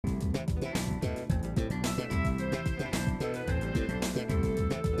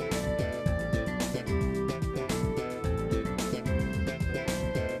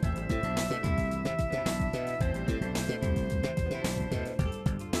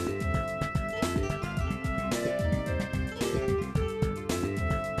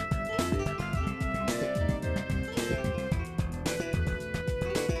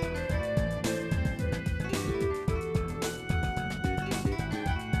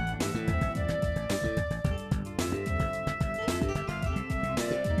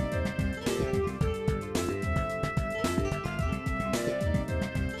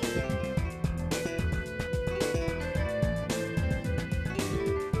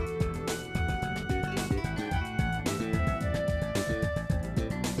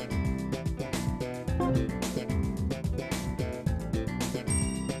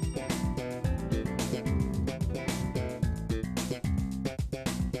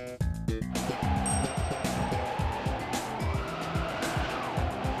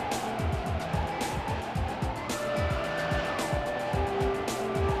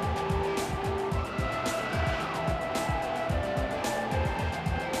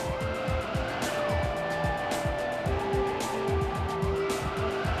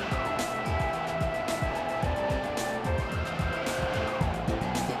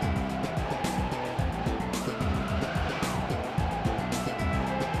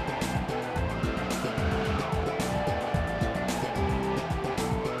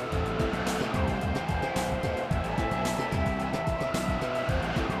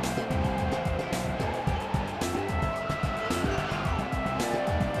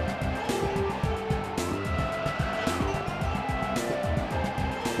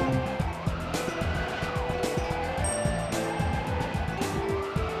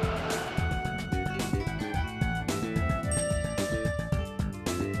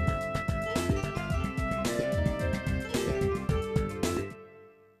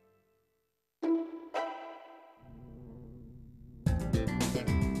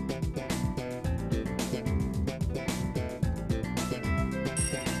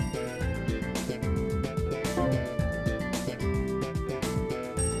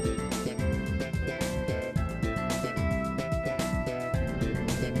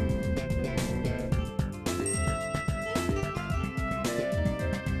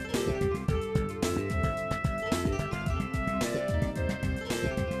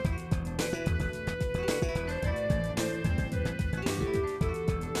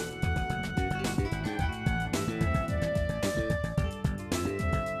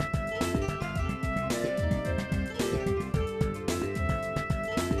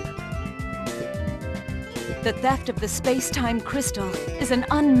The theft of the space-time crystal is an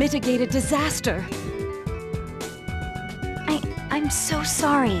unmitigated disaster. I'm so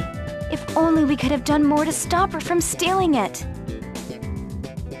sorry. If only we could have done more to stop her from stealing it.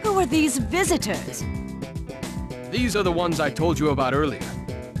 Who are these visitors? These are the ones I told you about earlier.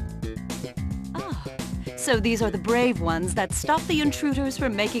 Ah, so these are the brave ones that stop the intruders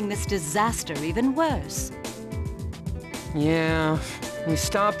from making this disaster even worse. Yeah, we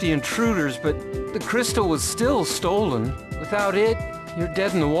stopped the intruders, but the crystal was still stolen. Without it, you're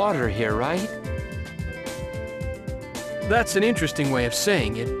dead in the water here, right? That's an interesting way of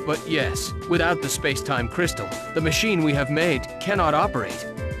saying it, but yes, without the space-time crystal, the machine we have made cannot operate.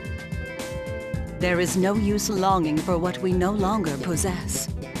 There is no use longing for what we no longer possess.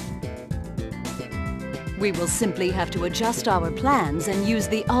 We will simply have to adjust our plans and use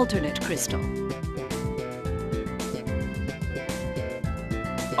the alternate crystal.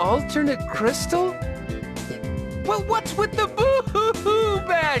 Alternate crystal? Well, what's with the boo-hoo-hoo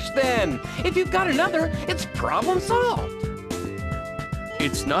bash then? If you've got another, it's problem solved.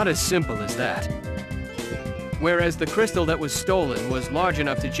 It's not as simple as that. Whereas the crystal that was stolen was large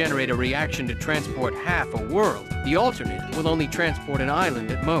enough to generate a reaction to transport half a world, the alternate will only transport an island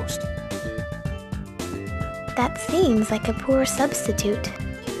at most. That seems like a poor substitute.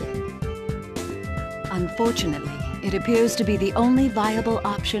 Unfortunately, it appears to be the only viable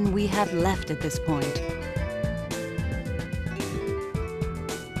option we have left at this point.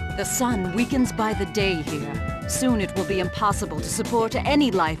 The sun weakens by the day here. Soon it will be impossible to support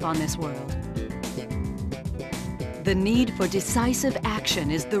any life on this world. The need for decisive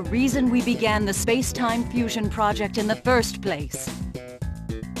action is the reason we began the space-time fusion project in the first place.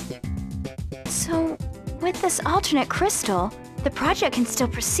 So, with this alternate crystal, the project can still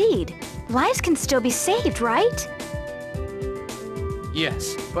proceed. Lives can still be saved, right?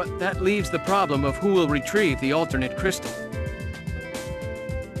 Yes, but that leaves the problem of who will retrieve the alternate crystal.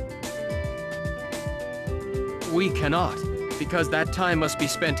 We cannot, because that time must be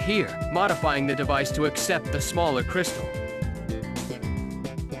spent here, modifying the device to accept the smaller crystal.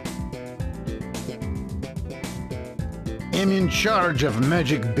 I'm in charge of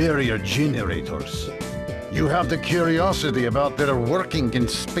magic barrier generators. You have the curiosity about their working in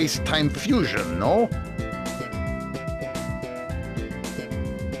space-time fusion, no?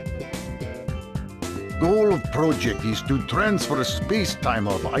 Goal of project is to transfer space-time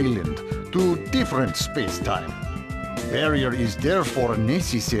of island to different space-time. Barrier is therefore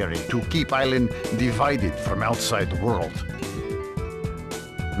necessary to keep island divided from outside world.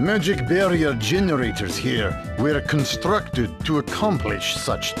 Magic barrier generators here were constructed to accomplish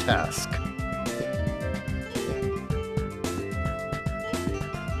such task.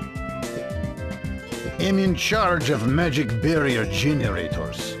 I'm in charge of magic barrier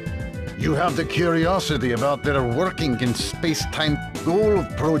generators. You have the curiosity about their working in space-time. Goal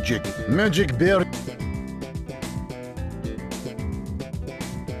of project, magic barrier.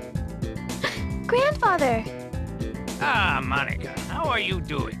 Grandfather! Ah, Monica, how are you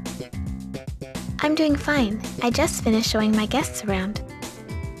doing? I'm doing fine. I just finished showing my guests around.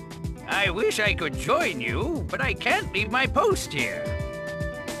 I wish I could join you, but I can't leave my post here.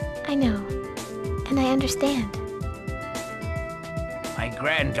 I know. And I understand. My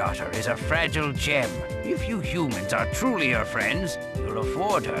granddaughter is a fragile gem. If you humans are truly her friends, you'll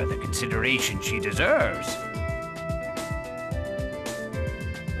afford her the consideration she deserves.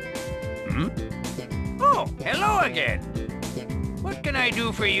 Hmm? Oh, hello again. What can I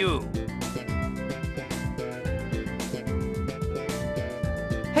do for you?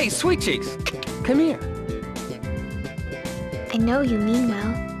 Hey, Sweet Cheeks, come here. I know you mean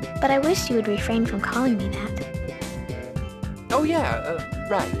well, but I wish you would refrain from calling me that. Oh yeah,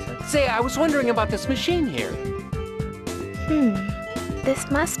 right. Say, I was wondering about this machine here.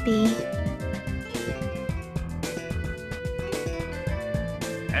 This must be...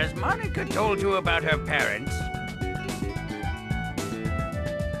 Has Monica told you about her parents?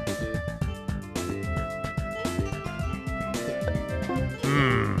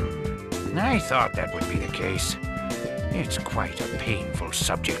 I thought that would be the case. It's quite a painful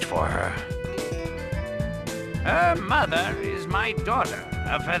subject for her. Her mother is my daughter,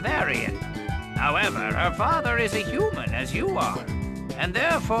 a Featherian. However, her father is a human, as you are. And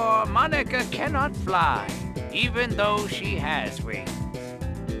therefore, Monica cannot fly, even though she has wings.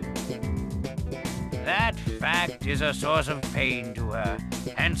 That fact is a source of pain to her.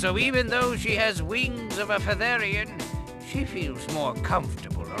 And so even though she has wings of a Featherian, she feels more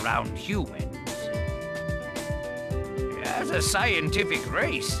comfortable around humans. As a scientific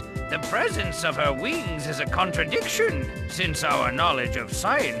race, The presence of her wings is a contradiction, since our knowledge of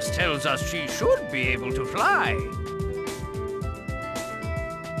science tells us she should be able to fly.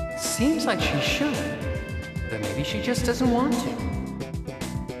 Seems like she should, but maybe she just doesn't want to.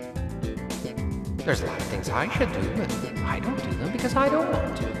 There's a lot of things I should do, but I don't do them because I don't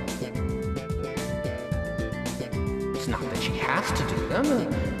want to. It's not that she has to do them.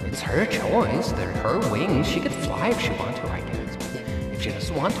 It's her choice. They're her wings. She could fly if she wanted to, I guess. But if she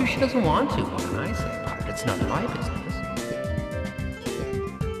doesn't want to, she doesn't want to. What can I say about it? It's none of my business.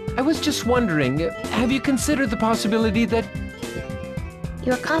 I was just wondering, have you considered the possibility that...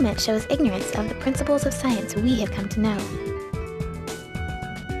 Your comment shows ignorance of the principles of science we have come to know.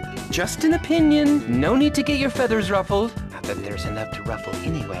 Just an opinion. No need to get your feathers ruffled. Not that there's enough to ruffle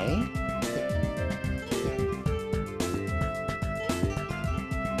anyway.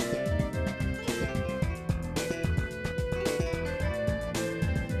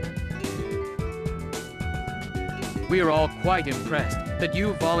 We are all quite impressed that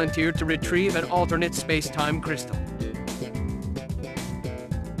you volunteered to retrieve an alternate space-time crystal.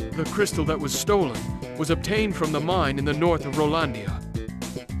 The crystal that was stolen was obtained from the mine in the north of Rolandia.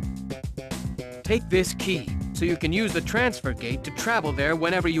 Take this key, so you can use the transfer gate to travel there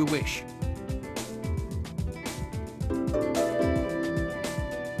whenever you wish.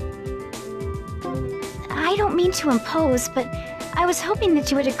 I don't mean to impose, but I was hoping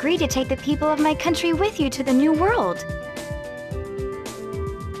that you would agree to take the people of my country with you to the New World.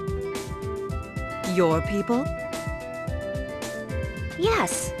 Your people?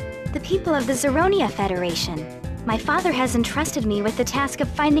 Yes, the people of the Zeronia Federation. My father has entrusted me with the task of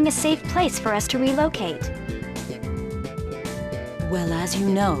finding a safe place for us to relocate. Well, as you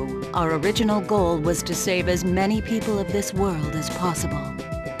know, our original goal was to save as many people of this world as possible.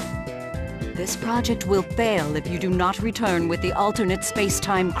 This project will fail if you do not return with the alternate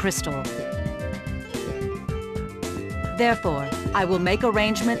space-time crystal. Therefore, I will make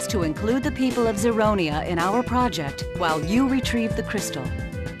arrangements to include the people of Zeronia in our project while you retrieve the crystal.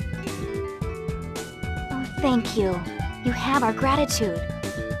 Oh, thank you. You have our gratitude.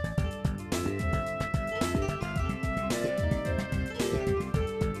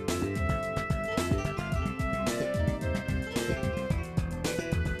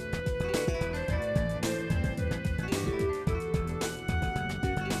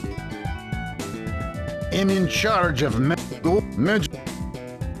 And in charge of magic.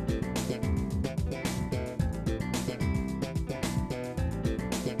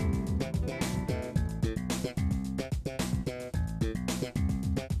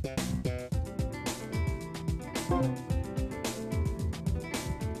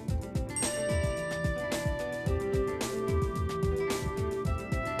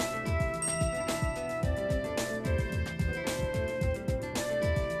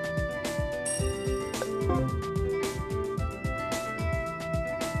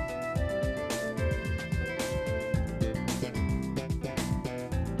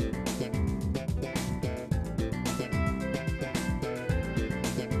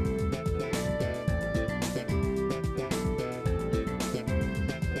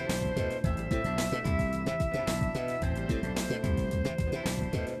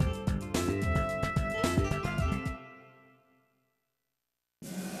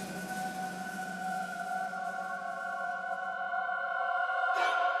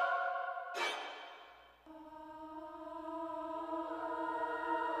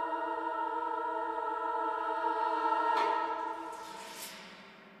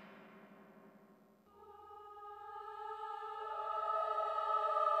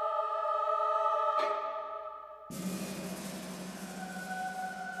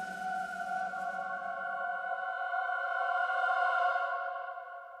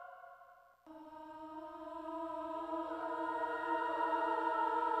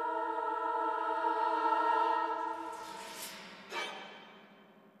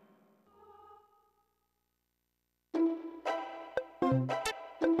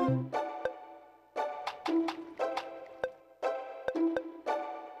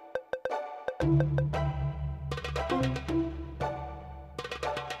 Thank you.